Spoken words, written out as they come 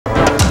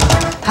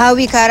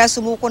Hawi Kara,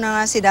 sumuko na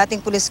nga si dating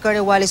Police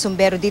Colonel Wally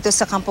Sombero dito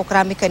sa Campo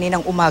Crame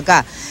kaninang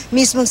umaga.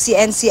 Mismong si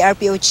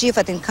NCRPO Chief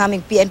at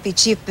incoming PNP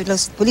Chief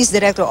Police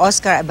Director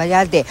Oscar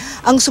Abayalde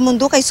ang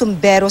sumundo kay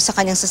Sombero sa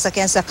kanyang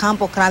sasakyan sa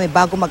Campo Crame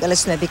bago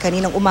mag-alas 9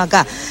 kaninang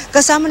umaga.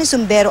 Kasama ni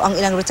Sombero ang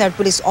ilang retired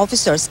police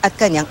officers at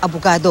kanyang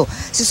abogado.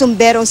 Si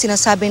Sombero ang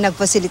sinasabing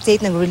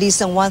nag-facilitate ng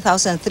release ng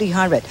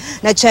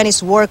 1,300 na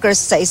Chinese workers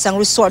sa isang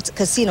resort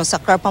casino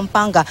sa Car,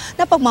 Pampanga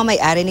na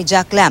pagmamay-ari ni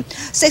Jack Lam.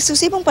 Sa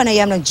eksklusibong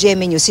panayam ng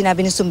GMA News,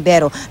 sinabi ni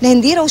Sombero na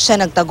hindi raw siya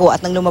nagtago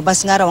at nang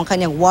lumabas nga raw ang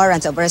kanyang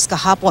warrant of arrest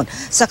kahapon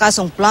sa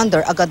kasong plunder,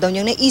 agad daw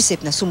niyang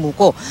naisip na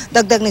sumuko.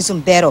 Dagdag ni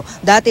Sombero,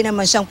 dati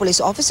naman siyang police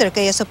officer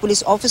kaya sa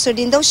police officer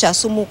din daw siya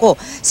sumuko.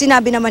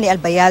 Sinabi naman ni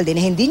Albayalde na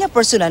hindi niya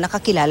personal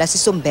nakakilala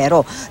si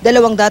Sombero.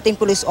 Dalawang dating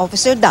police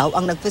officer daw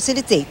ang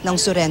nag-facilitate ng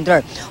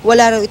surrender.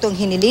 Wala raw itong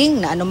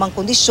hiniling na anumang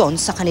kondisyon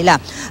sa kanila.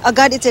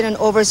 Agad itinan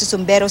over si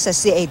Sombero sa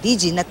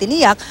CIDG na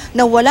tiniyak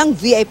na walang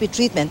VIP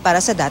treatment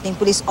para sa dating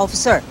police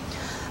officer.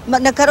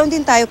 Nagkaroon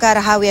din tayo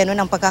karahawi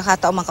ng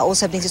pagkakataong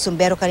makausap din si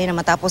Sombero kanina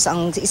matapos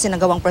ang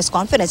isinagawang press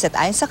conference at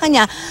ayon sa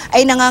kanya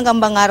ay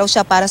nangangamba nga raw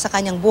siya para sa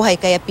kanyang buhay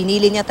kaya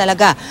pinili niya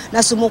talaga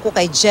na sumuko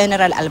kay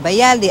General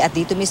Albayalde at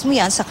dito mismo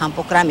yan sa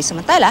Campo Crame.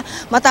 Samantala,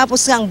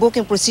 matapos nga ang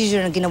booking procedure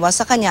na ginawa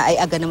sa kanya ay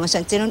agad naman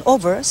siyang turn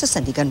over sa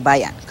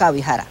Sandiganbayan.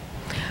 Kawihara.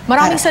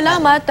 Maraming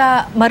salamat,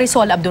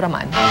 Marisol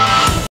Abdurrahman.